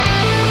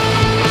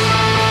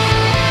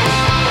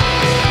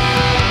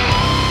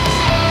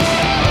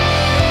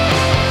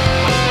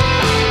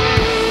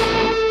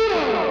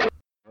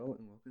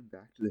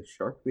the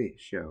Shark Bait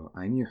Show.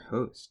 I'm your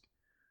host,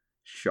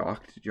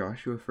 Shocked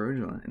Joshua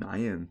Ferguson, and I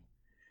am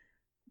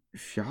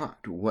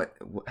shocked. What,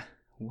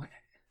 what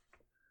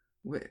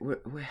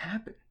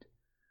happened?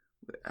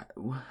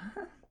 What?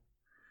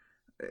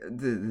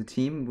 The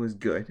team was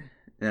good, and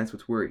that's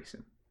what's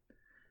worrisome.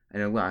 I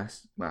know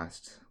last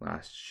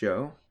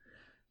show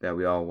that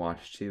we all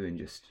watched too, in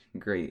just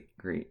great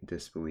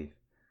disbelief.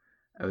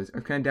 I was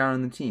kind of down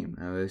on the team.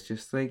 I was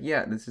just like,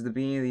 yeah, this is the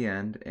beginning of the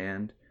end,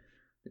 and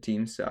the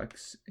team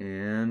sucks,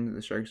 and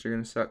the Sharks are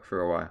gonna suck for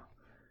a while.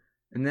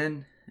 And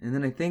then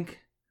I think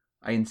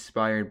I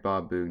inspired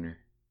Bob Bugner.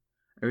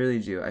 I really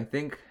do. I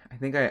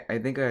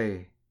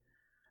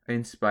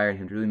inspired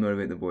him to really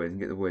motivate the boys and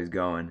get the boys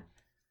going.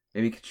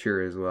 Maybe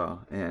Couture as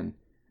well. And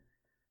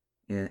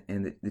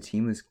the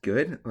team was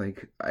good.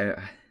 Like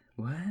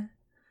what?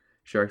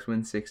 Sharks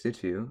win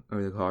 6-2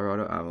 over the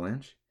Colorado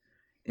Avalanche,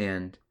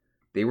 and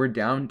they were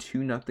down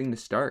 2-0 to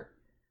start.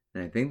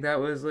 And I think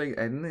that's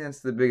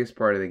the biggest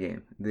part of the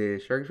game. The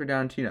Sharks were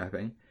down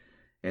 2-0,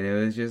 and it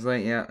was just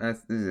like, yeah,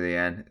 this is the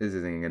end. This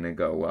isn't gonna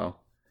go well.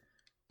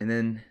 And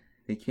then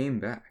they came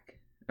back.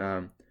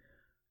 I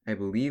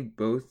believe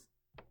both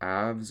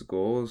Avs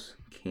goals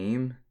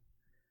came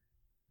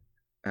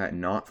at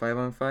not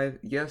 5-on-5.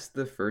 Yes,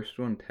 the first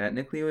one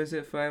technically was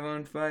at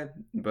 5-on-5,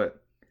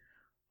 but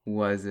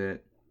was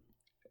it?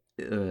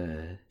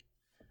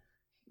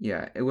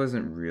 Yeah, it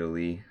wasn't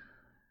really.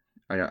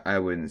 I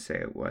wouldn't say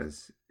it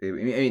was.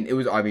 It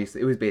was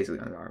obviously, it was basically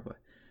on the power play,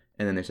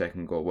 and then their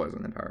second goal was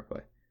on the power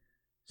play.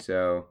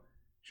 So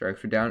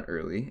Sharks were down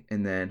early,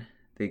 and then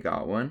they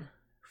got one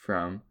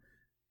from,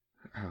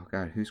 oh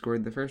god, who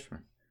scored the first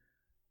one?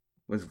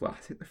 Was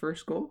Vlasic the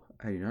first goal?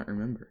 I do not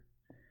remember.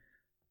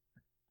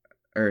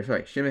 Or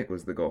sorry, Shimmick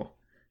was the goal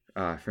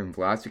from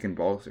Vlasic and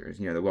Balcers,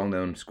 the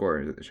well-known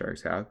scorers that the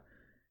Sharks have.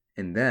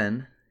 And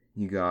then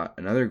you got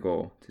another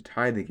goal to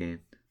tie the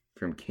game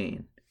from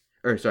Kane.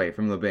 Or sorry,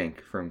 from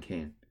LeBanc from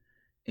Kane.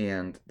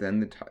 And then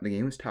the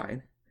game was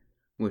tied,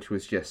 which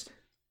was just,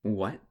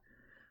 what?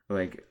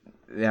 Like,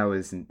 that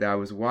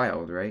was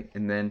wild, right?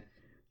 And then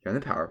you're on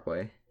the power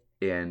play,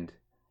 and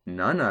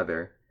none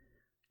other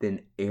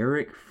than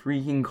Erik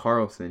freaking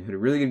Karlsson, who had a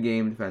really good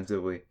game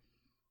defensively,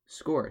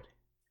 scored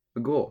a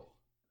goal.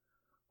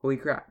 Holy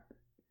crap.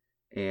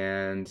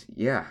 And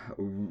yeah,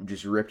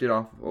 just ripped it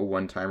off a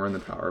one-timer on the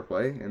power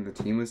play, and the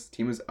team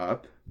was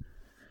up.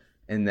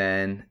 And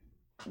then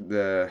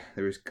there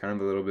was kind of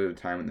a little bit of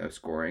time with no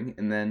scoring,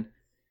 and then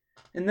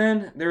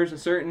there was a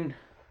certain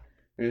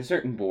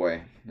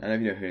boy. I don't know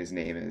if you know who his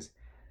name is.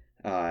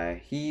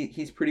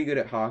 He's pretty good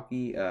at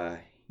hockey.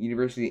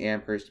 University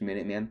Amherst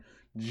Minuteman.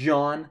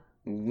 John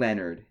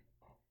Leonard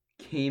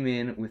came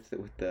in with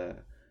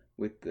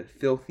the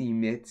filthy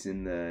mitts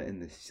and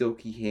the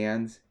silky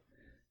hands,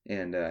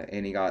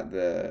 and he got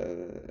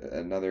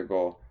another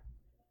goal.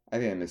 I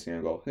think I'm missing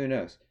a goal. Who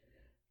knows?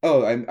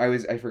 Oh,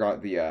 I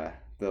forgot the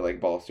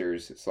like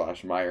Balcers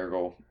 / Meyer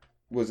goal.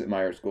 Was it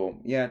Meyer's goal?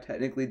 Yeah,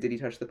 technically, did he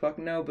touch the puck?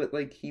 No, but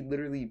like he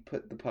literally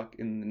put the puck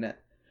in the net.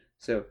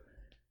 So,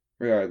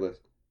 regardless,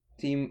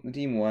 the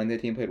team won. The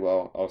team played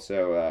well.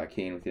 Also,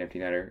 Kane with the empty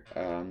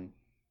netter.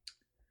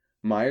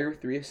 Meyer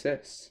 3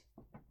 assists.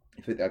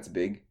 That's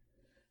big.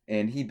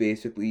 And he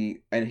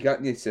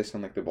got the assist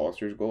on like the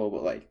Balcers goal,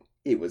 but like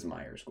it was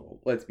Meyer's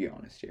goal. Let's be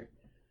honest here.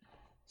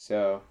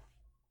 So,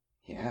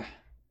 yeah,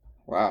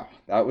 wow,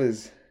 that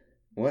was,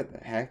 what the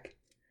heck.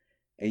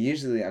 And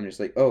usually I'm just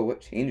like, oh, what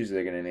changes are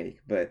they gonna make?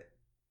 But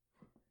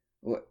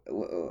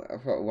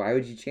why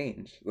would you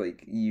change?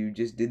 Like, you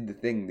just did the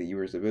thing that you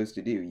were supposed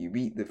to do. You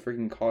beat the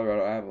freaking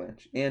Colorado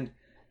Avalanche. And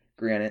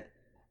granted,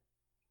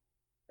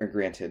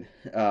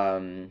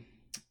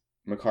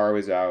 Makar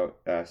was out,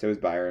 so was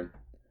Byram.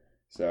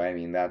 So, I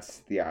mean, that's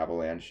the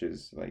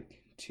Avalanche's,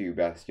 like, two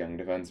best young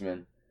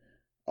defensemen.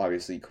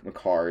 Obviously,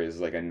 Makar is,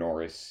 like, a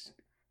Norris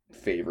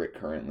favorite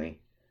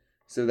currently.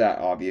 So that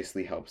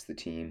obviously helps the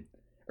team,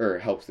 or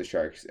helps the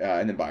Sharks.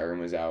 And then Byram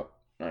was out.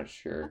 Not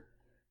sure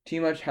too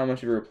much how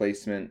much of a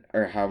replacement,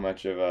 or how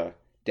much of a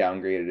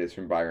downgrade it is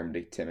from Byram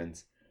to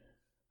Timmins.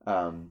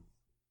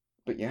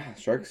 But yeah,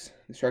 the Sharks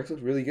look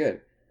really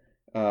good.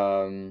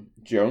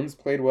 Jones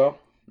played well.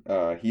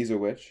 He's a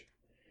witch.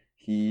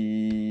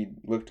 He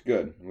looked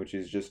good, which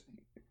is just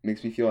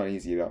makes me feel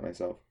uneasy about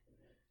myself.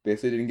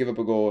 Basically, didn't give up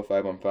a goal at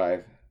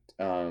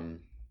 5-on-5.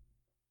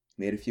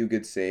 Made a few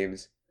good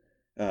saves.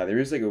 There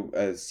was like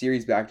a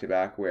series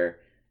back-to-back where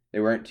they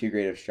weren't too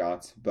great of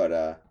shots,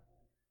 but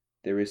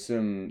there was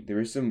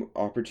some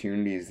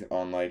opportunities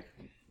on like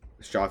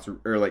shots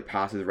or like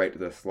passes right to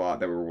the slot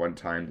that were one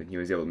timed, and he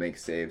was able to make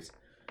saves.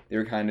 They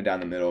were kind of down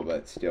the middle,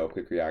 but still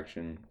quick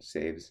reaction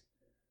saves.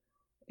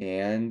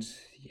 And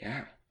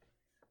yeah,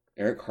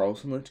 Erik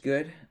Karlsson looked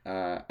good.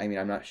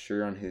 I'm not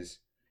sure on his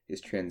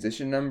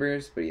transition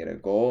numbers, but he had a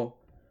goal,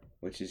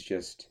 which is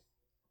just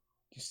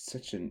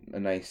such a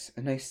nice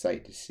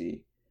sight to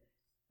see.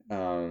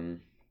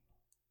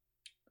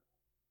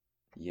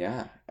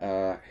 Yeah.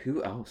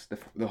 Who else?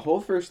 The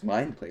whole first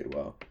line played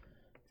well. I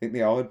think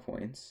they all had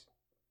points.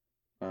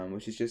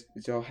 Which is just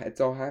it's all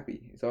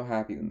happy. It's all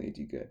happy when they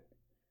do good.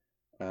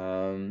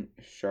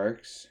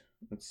 Sharks.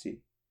 Let's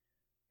see.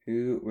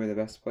 Who were the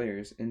best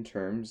players in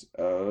terms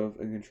of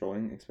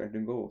controlling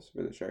expected goals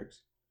for the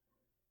Sharks?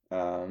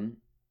 Um,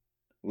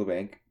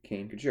 Labanc,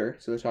 Kane, Couture,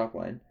 so the top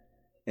line.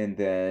 And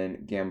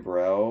then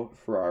Gambrell,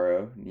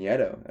 Ferraro,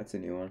 Nieto, that's a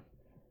new one.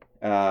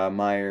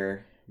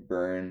 Meyer,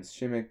 Burns,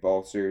 Shimmick,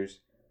 Balsers,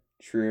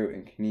 True,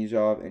 and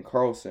Knyzhov, and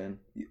Carlson.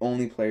 The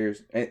only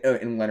players,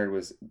 and Leonard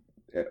was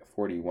at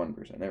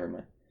 41%, never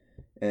mind.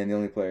 And the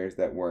only players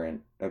that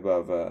weren't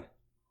above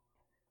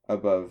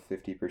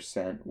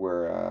 50%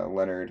 were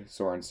Leonard,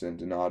 Sorensen,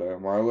 Donato,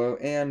 Marlowe,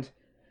 and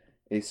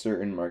a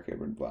certain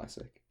Marc-Edouard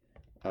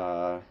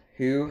Vlasic.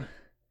 Who?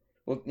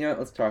 Well,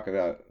 let's talk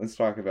about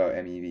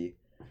MEV,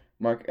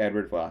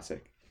 Marc-Edouard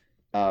Vlasic.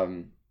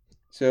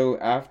 So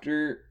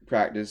after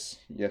practice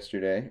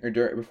yesterday, or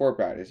before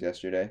practice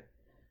yesterday,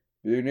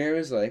 Bugner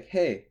was like,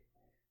 "Hey,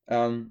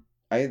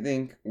 I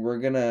think we're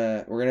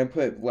gonna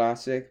put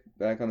Vlasic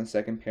back on the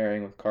second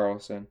pairing with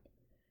Carlson,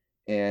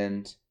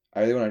 and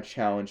I really want to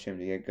challenge him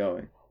to get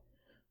going,"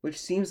 which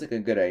seems like a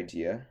good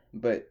idea,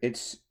 but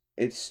it's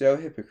so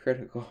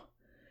hypocritical.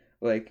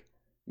 Like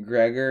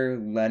Gregor,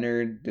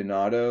 Leonard,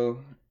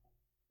 Donato,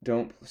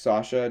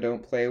 Sasha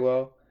don't play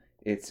well.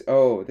 It's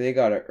they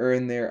gotta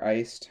earn their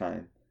ice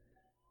time.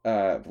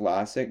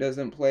 Vlasic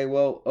doesn't play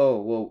well.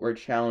 Oh well, we're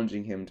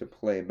challenging him to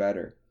play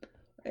better.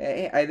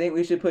 I think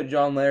we should put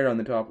John Leonard on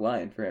the top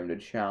line for him to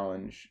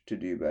challenge to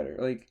do better.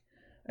 Like,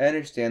 I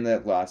understand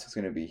that Vlasic's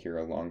gonna be here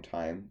a long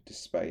time,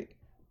 despite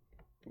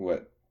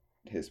what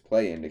his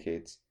play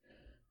indicates.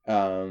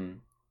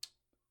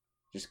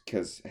 Just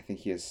because I think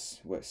he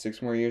has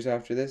 6 more years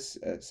after this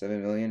at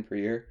 7 million per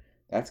year.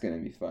 That's gonna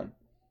be fun.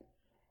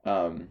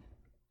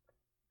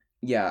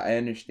 Yeah, I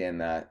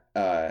understand that.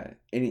 And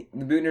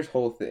the Butner's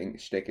whole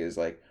shtick is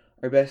like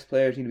our best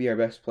players need to be our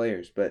best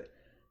players, but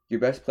your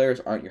best players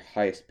aren't your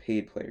highest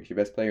paid players. Your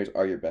best players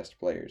are your best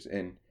players,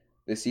 and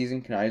this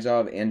season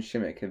Knyzhov and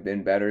Shimmick have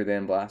been better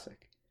than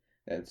Vlasic.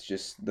 That's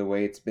just the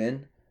way it's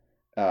been.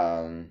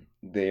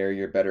 They're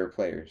your better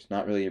players,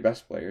 not really your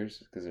best players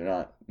because they're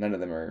not. None of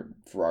them are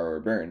Ferraro or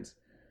Burns,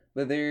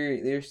 but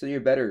they're still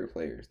your better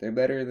players. They're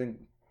better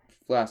than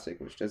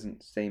Vlasic, which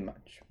doesn't say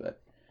much,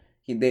 but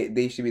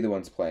they should be the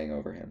ones playing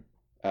over him.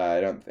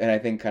 I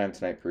think kind of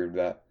tonight proved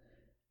that.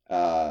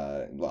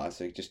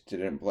 Vlasic just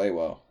didn't play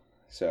well,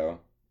 so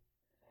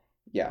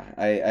yeah,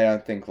 I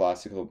don't think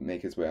Vlasic will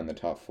make his way on the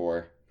top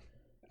four,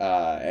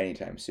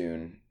 anytime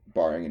soon,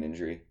 barring an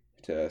injury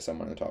to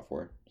someone in the top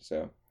four.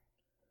 So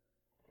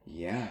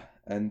yeah,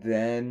 and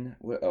then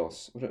what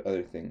else? What are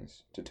other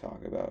things to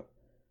talk about?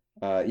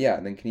 Yeah,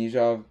 and then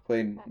Knyzhov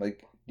played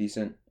like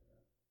decent.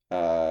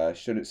 So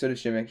did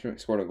Shimmick. Shimmick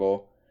scored a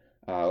goal.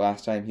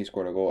 Last time he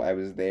scored a goal, I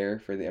was there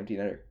for the empty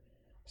netter,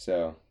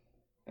 so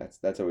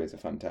that's always a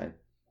fun time.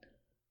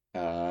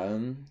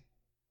 Um,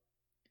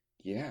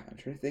 yeah, I'm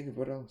trying to think of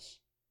what else.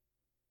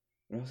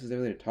 What else is there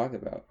really to talk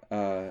about?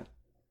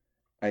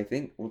 I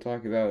think we'll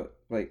talk about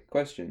like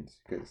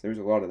questions because there's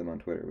a lot of them on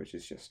Twitter, which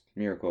is just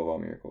miracle of all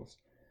miracles.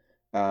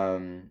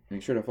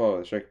 Make sure to follow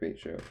the Shark Bait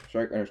Show,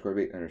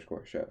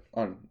 Shark_Bait_Show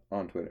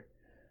on Twitter.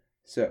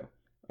 So,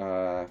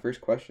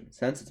 first question: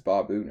 since it's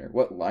Bob Bugner,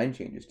 what line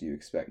changes do you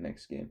expect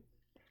next game?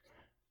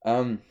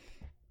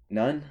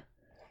 None.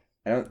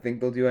 I don't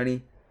think they'll do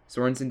any.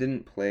 Sorensen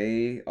didn't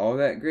play all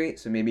that great,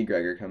 so maybe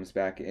Gregor comes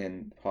back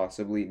in,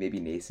 possibly. Maybe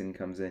Nason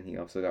comes in. He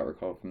also got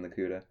recalled from the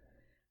CUDA.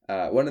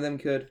 One of them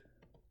could.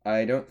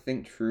 I don't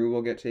think True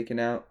will get taken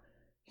out.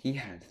 He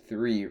had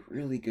 3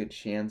 really good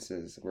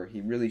chances where he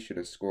really should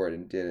have scored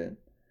and didn't,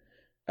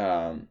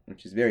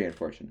 which is very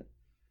unfortunate.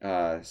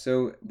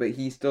 But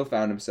he still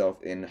found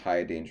himself in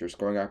high danger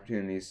scoring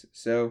opportunities,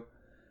 so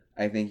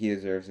I think he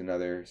deserves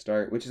another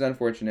start, which is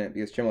unfortunate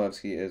because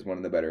Chmelevski is one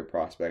of the better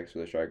prospects for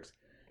the Sharks,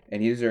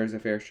 and he deserves a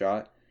fair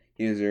shot.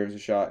 He deserves a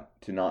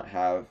shot to not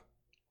have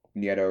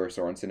Nieto or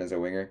Sorensen as a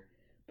winger,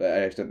 but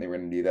I just don't think we're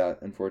going to do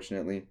that,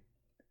 unfortunately.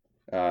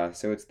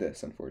 So it's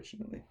this,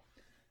 unfortunately.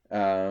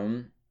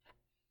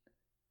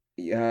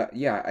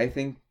 Yeah, I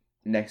think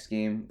next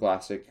game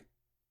Vlasic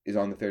is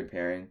on the third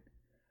pairing.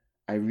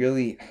 I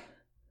really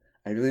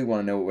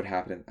want to know what would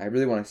happen. I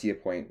really want to see a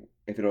point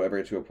if it'll ever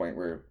get to a point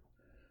where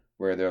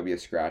there'll be a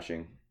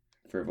scratching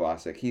for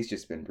Vlasic. He's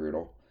just been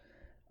brutal.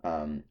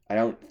 I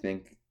don't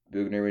think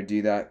Bugner would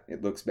do that. I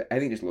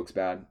think it just looks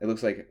bad. It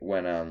looks like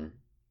when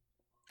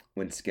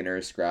Skinner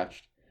is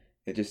scratched.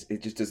 It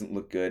just doesn't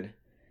look good.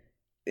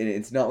 And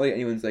it's not like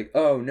anyone's like,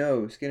 oh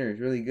no, Skinner is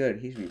really good.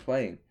 He should be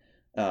playing.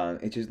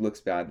 It just looks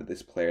bad that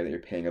this player that you're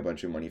paying a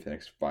bunch of money for the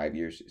next 5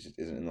 years just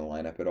isn't in the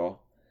lineup at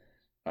all.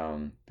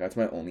 That's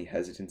my only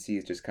hesitancy.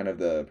 It's just kind of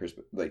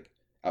the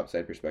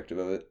outside perspective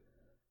of it.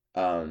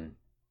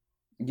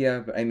 Yeah,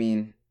 but I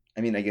mean,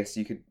 I guess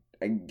you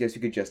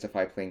could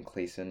justify playing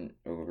Clayson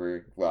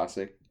over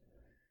Vlasic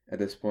at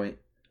this point.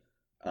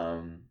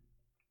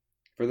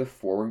 For the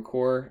forward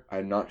core,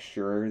 I'm not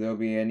sure there'll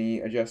be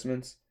any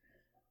adjustments.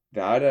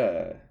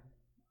 That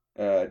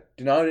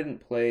Donato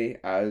didn't play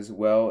as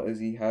well as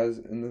he has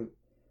in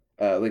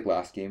the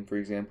last game, for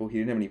example. He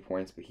didn't have any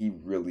points, but he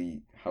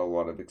really had a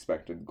lot of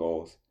expected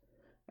goals.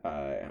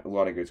 A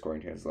lot of good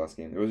scoring chances last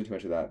game. There wasn't too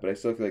much of that, but I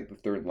still feel like the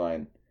third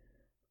line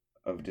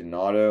of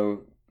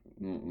Donato,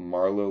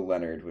 Marlowe,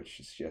 Leonard, which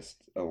is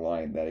just a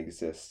line that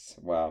exists.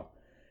 Wow.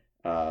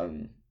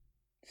 Um,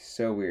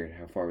 so weird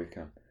how far we've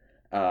come.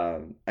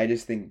 I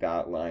just think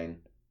that line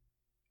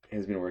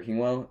has been working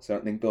well, so I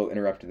don't think they'll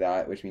interrupt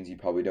that, which means you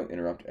probably don't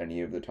interrupt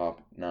any of the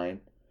top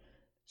nine.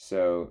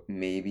 So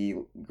maybe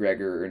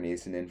Gregor or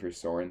Nason in for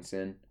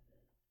Sorensen.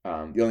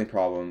 The only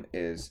problem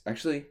is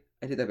actually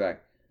I take that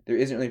back. There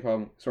isn't really a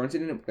problem. Sorensen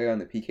didn't play on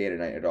the PK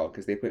tonight at all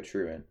because they put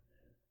True in,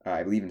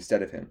 I believe,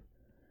 instead of him.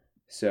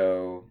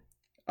 So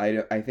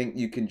I think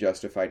you can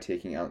justify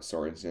taking out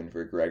Sorensen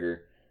for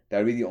Gregor. That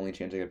would be the only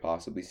change I could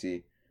possibly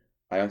see.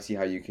 I don't see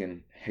how you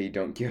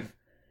don't give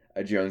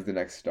a Jones the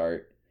next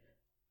start.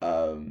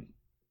 Um,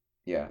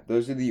 yeah,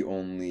 those are the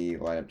only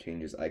lineup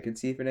changes I could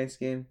see for next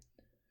game,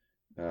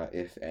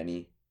 if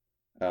any.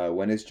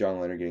 When is John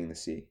Leonard getting the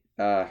C?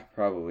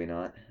 Probably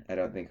not. I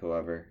don't think he'll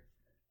ever.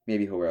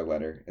 Maybe he'll wear a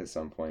letter at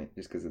some point,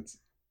 just because it's.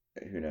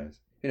 Who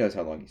knows? Who knows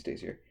how long he stays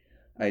here?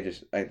 I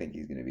think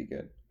he's gonna be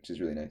good, which is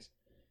really nice.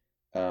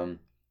 Um,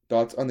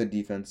 Thoughts on the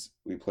defense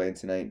we played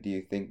tonight? Do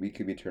you think we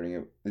could be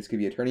this could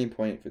be a turning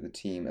point for the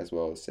team as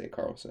well as say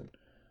Carlson?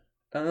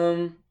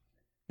 Um,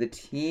 the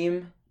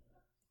team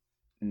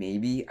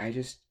maybe. I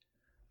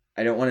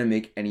don't want to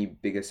make any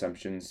big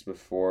assumptions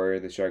before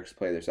the Sharks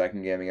play their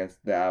second game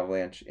against the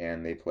Avalanche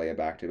and they play a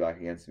back to back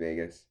against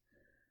Vegas.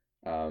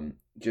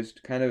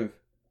 Just kind of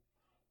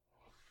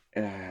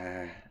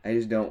I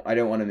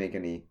don't want to make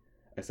any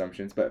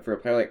assumptions, but for a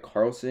player like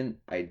Carlson,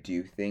 I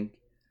do think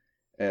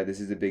this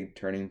is a big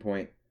turning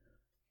point.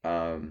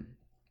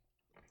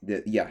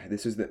 This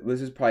is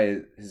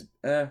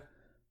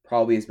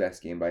probably his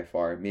best game by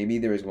far. Maybe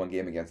there was one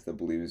game against the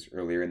Blues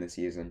earlier in the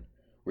season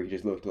where he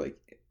just looked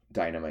like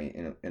dynamite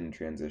in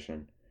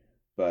transition.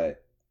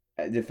 But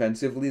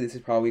defensively, this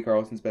is probably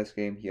Carlson's best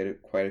game. He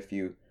had quite a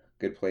few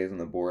good plays on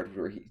the board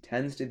where he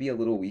tends to be a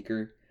little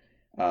weaker,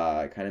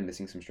 kind of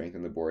missing some strength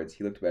on the boards.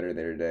 He looked better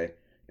there today.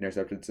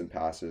 Intercepted some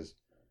passes.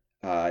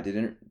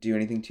 Didn't do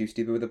anything too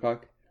stupid with the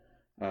puck,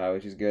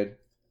 which is good.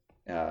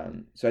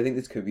 So I think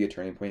this could be a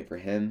turning point for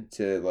him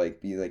to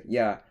be like,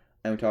 yeah,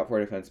 I'm a top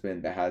four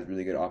defenseman that has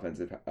really good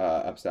offensive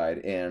upside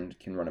and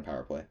can run a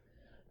power play,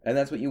 and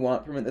that's what you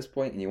want from him at this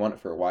point, and you want it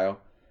for a while.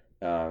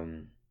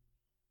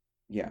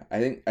 Yeah, I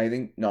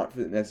think not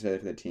necessarily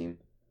for the team,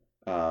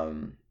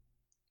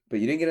 but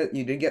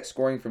you did get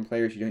scoring from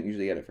players you don't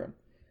usually get it from,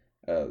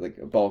 like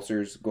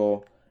Balcer's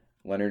goal,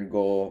 Leonard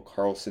goal,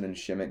 Carlson and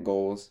Schmidt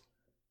goals.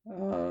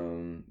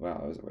 Wow,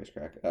 that was a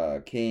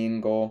wisecrack.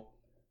 Kane goal.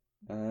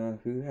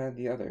 Who had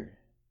the other?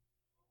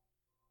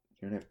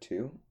 You don't have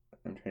two?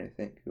 I'm trying to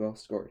think. Who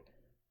else scored?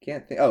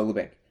 Can't think. Oh,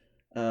 Labanc.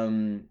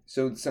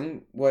 So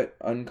somewhat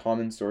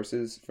uncommon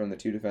sources from the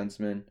two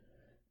defensemen,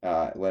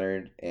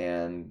 Leonard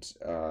and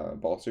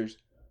Balcers.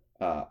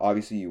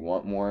 Obviously, you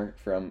want more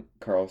from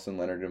Carlson,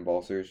 Leonard, and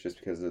Balcers just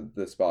because of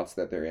the spots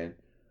that they're in.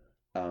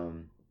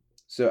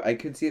 So I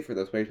could see it for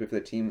those players, but for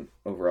the team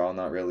overall,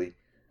 not really.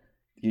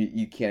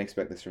 You can't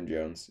expect this from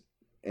Jones.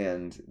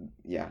 And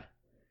yeah,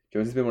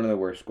 Jones has been one of the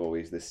worst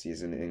goalies this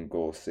season in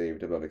goals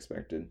saved above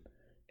expected.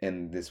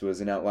 And this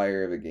was an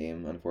outlier of a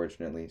game,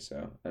 unfortunately,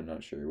 so I'm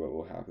not sure what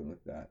will happen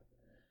with that.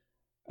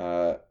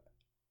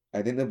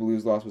 I think the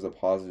Blues loss was a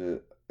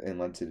positive and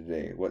led to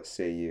today. What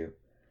say you?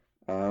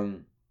 I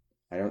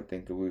don't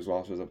think the Blues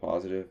loss was a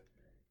positive,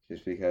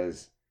 just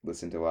because,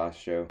 listen to last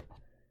show,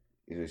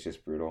 it was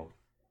just brutal.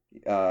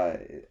 I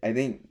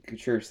think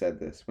Couture said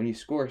this. When you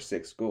score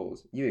 6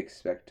 goals, you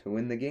expect to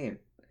win the game.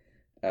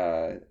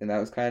 And that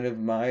was kind of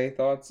my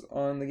thoughts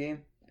on the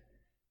game.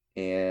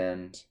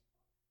 And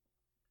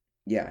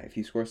yeah, if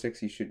you score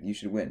 6, you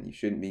should win. You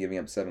shouldn't be giving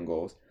up 7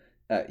 goals.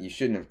 You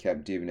shouldn't have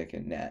kept Dubnyk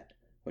in net,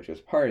 which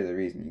was part of the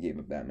reason you gave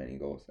up that many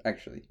goals.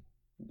 Actually,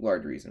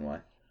 large reason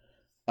why.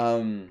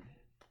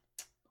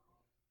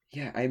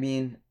 Yeah, I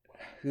mean,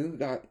 who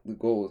got the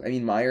goals? I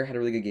mean, Meyer had a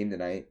really good game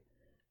tonight,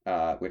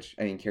 which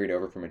carried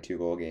over from a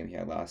 2-goal game he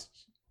had last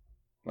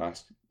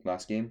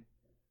game.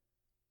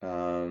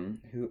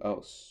 Who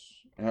else?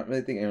 I don't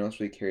really think anyone else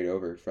really carried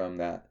over from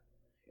that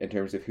in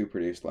terms of who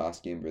produced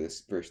last game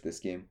versus this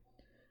game.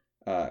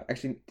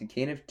 Actually, did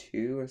Kane have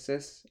 2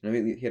 assists? No,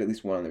 he had at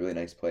least one on the really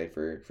nice play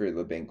for the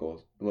Labanc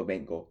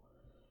goal.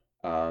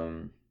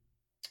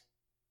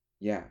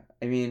 Yeah,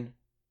 I'm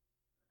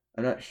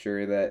not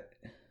sure that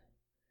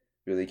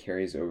really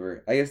carries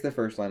over. I guess the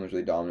first line was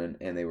really dominant,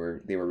 and they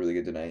were really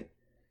good tonight.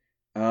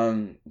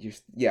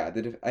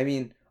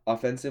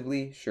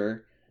 Offensively,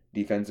 sure.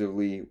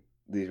 Defensively,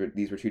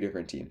 these were 2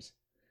 different teams,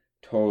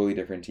 totally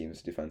different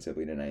teams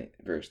defensively tonight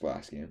versus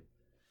last game.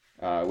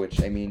 Which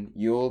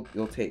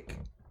you'll take.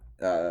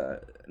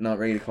 Not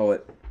ready to call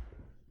it.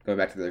 Going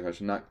back to the other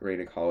question, not ready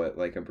to call it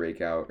like a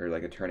breakout or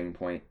like a turning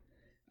point.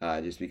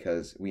 Just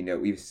because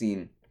we've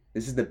seen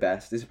this is the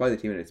best. This is probably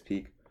the team at its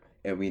peak,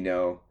 and we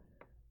know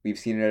we've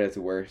seen it at its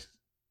worst,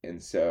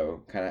 and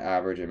so kind of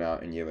average them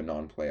out, and you have a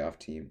non-playoff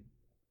team.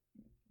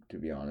 To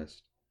be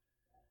honest.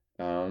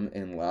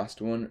 And last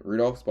one,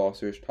 Rudolph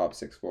Balcers, top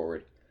 6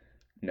 forward.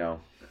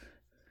 No,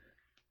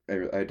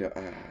 I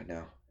don't.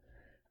 No,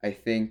 I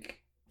think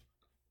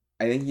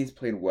I think he's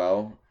played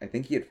well. I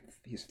think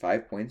he's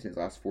 5 points in his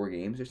last 4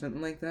 games or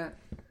something like that.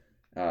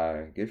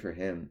 Good for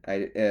him.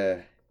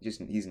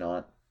 He's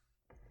not.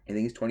 I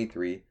think he's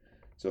 23,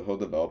 so he'll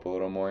develop a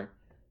little more.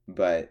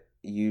 But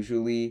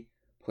usually,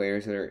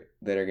 players that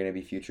are going to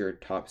be future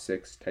top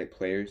six type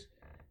players,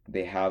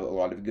 they have a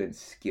lot of good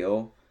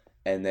skill,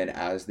 and then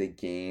as they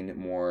gain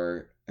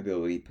more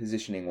ability,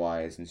 positioning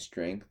wise and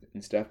strength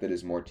and stuff that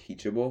is more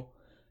teachable,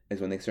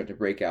 is when they start to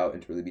break out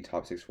and to really be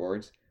top six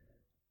forwards.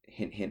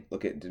 Hint, hint.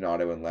 Look at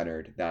Donato and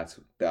Leonard. That's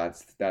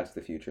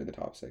the future of the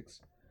top six.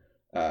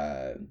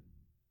 Uh,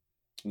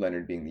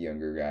 Leonard being the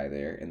younger guy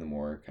there and the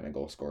more kind of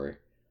goal scorer.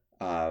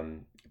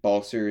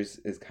 Balcers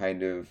is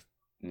kind of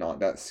not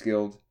that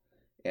skilled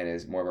and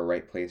is more of a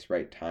right place,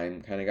 right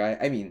time kind of guy.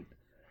 I mean,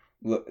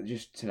 look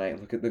just tonight.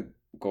 Look at the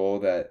goal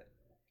that.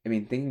 I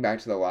mean, thinking back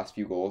to the last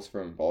few goals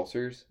from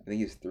Balcers, I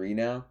think he's 3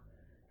 now.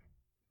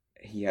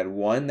 He had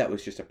one that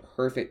was just a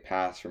perfect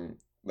pass from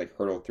like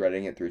Hurdle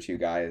threading it through 2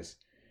 guys,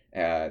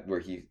 where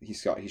he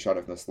shot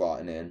it from the slot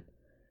and in.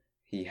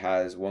 He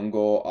has one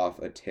goal off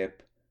a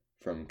tip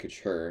from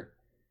Couture,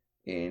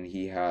 and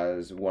he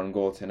has one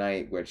goal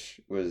tonight,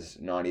 which was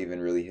not even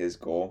really his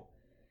goal.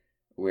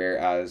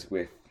 Whereas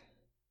with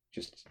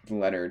just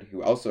Leonard,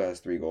 who also has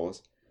 3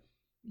 goals,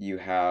 you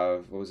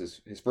have what was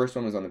his first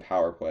one was on the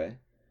power play.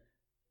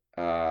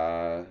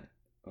 Uh,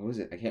 what was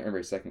it? I can't remember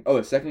his second. Oh,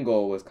 his second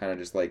goal was kind of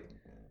just uh,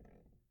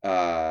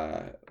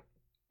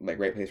 like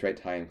right place, right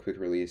time, quick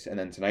release, and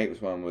then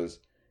tonight's one was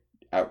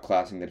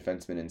outclassing the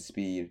defenseman in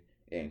speed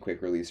and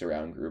quick release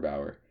around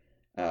Grubauer.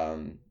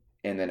 Um,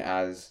 and then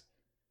as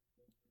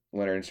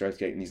Leonard starts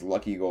getting these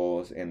lucky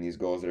goals and these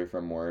goals that are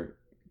from more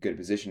good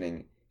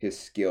positioning, his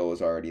skill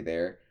is already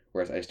there.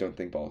 Whereas I just don't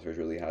think Balcers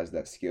really has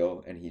that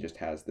skill, and he just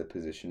has the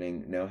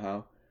positioning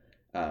know-how.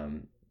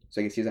 So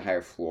I guess he has a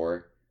higher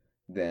floor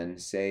than,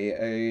 say,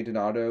 a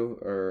Donato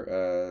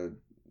or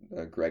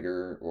a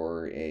Gregor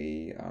or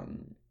a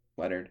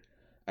Leonard.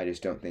 I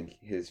just don't think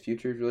his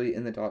future is really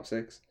in the top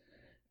six,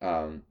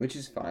 which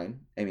is fine.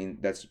 I mean,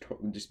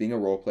 just being a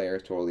role player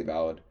is totally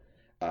valid.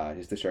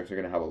 Just the Sharks are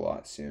going to have a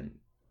lot soon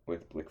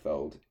with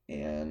Blichfeld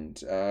and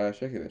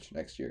Shekovich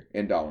next year,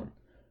 and Dahlin.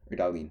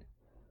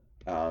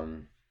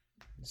 Um,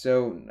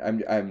 so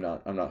I'm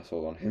not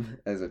sold on him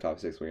as a top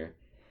six player.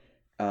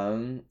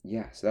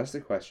 Yeah, so that's the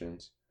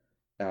questions.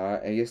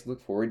 I guess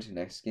look forward to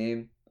next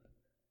game.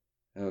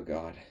 Oh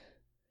God,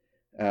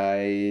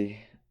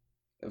 I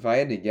if I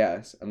had to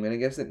guess, I'm gonna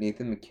guess that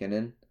Nathan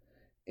MacKinnon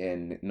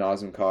and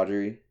Nazem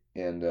Kadri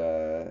and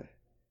the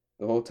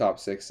whole top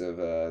six of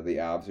the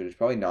Avs are just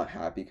probably not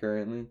happy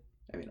currently.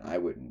 I mean, I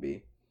wouldn't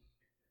be.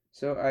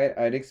 So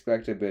I'd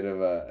expect a bit of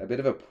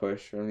a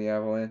push from the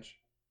Avalanche.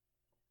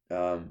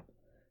 Um,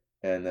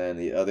 and then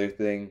the other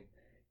thing,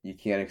 you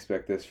can't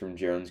expect this from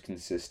Jones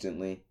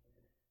consistently.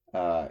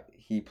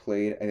 He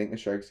played. I think the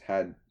Sharks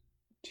had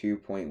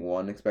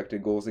 2.1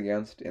 expected goals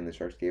against, and the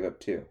Sharks gave up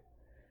 2.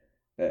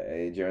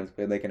 Jones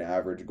played like an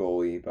average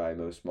goalie by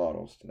most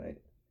models tonight.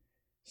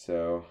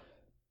 So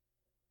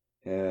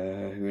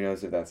who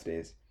knows if that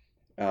stays?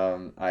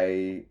 I'm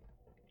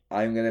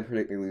gonna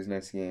predict they lose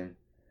next game.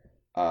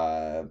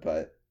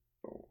 But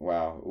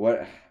wow,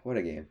 what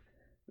a game!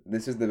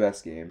 This is the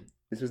best game.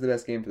 This was the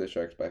best game for the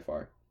Sharks by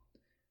far.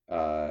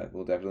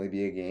 Will definitely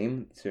be a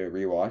game to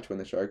rewatch when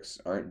the Sharks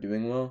aren't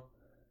doing well.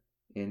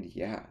 And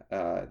yeah,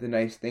 the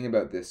nice thing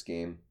about this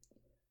game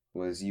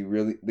was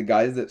the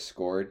guys that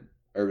scored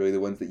are really the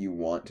ones that you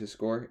want to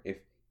score. If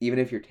even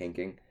if you're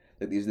tanking,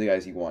 that these are the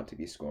guys you want to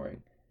be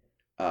scoring.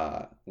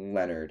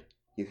 Leonard,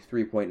 he had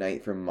 3-point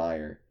night from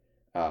Meyer.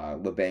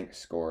 LeBanc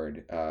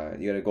scored.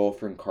 You had a goal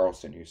from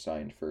Carlson, who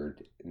signed for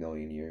a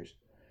million years.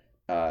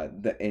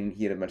 And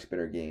he had a much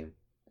better game.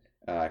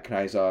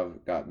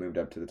 Knyzhov got moved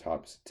up to the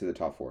top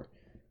 4.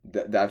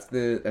 That's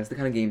the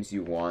kind of games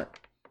you want.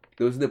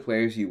 Those are the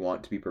players you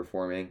want to be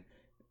performing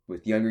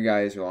with younger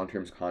guys or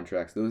long-term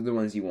contracts. Those are the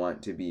ones you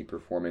want to be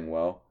performing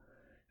well.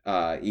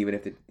 Even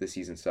if the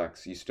season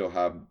sucks, you still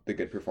have the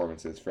good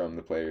performances from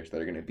the players that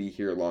are going to be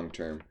here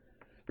long-term,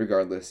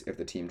 regardless if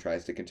the team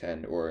tries to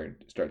contend or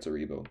starts a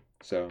rebuild.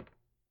 So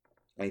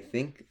I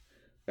think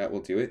that will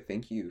do it.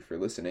 Thank you for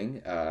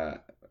listening.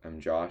 I'm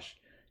Josh.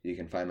 You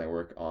can find my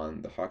work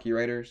on The Hockey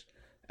Writers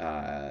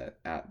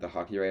at The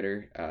Hockey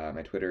Writer.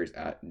 My Twitter is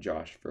at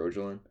Josh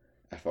Frogelin,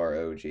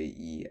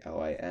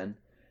 FROJELIN.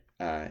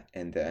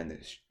 And then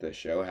the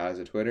show has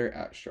a Twitter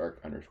at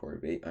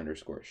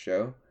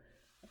shark_bait_show.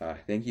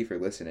 Thank you for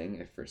listening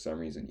if for some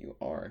reason you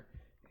are.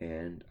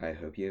 And I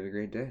hope you have a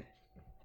great day.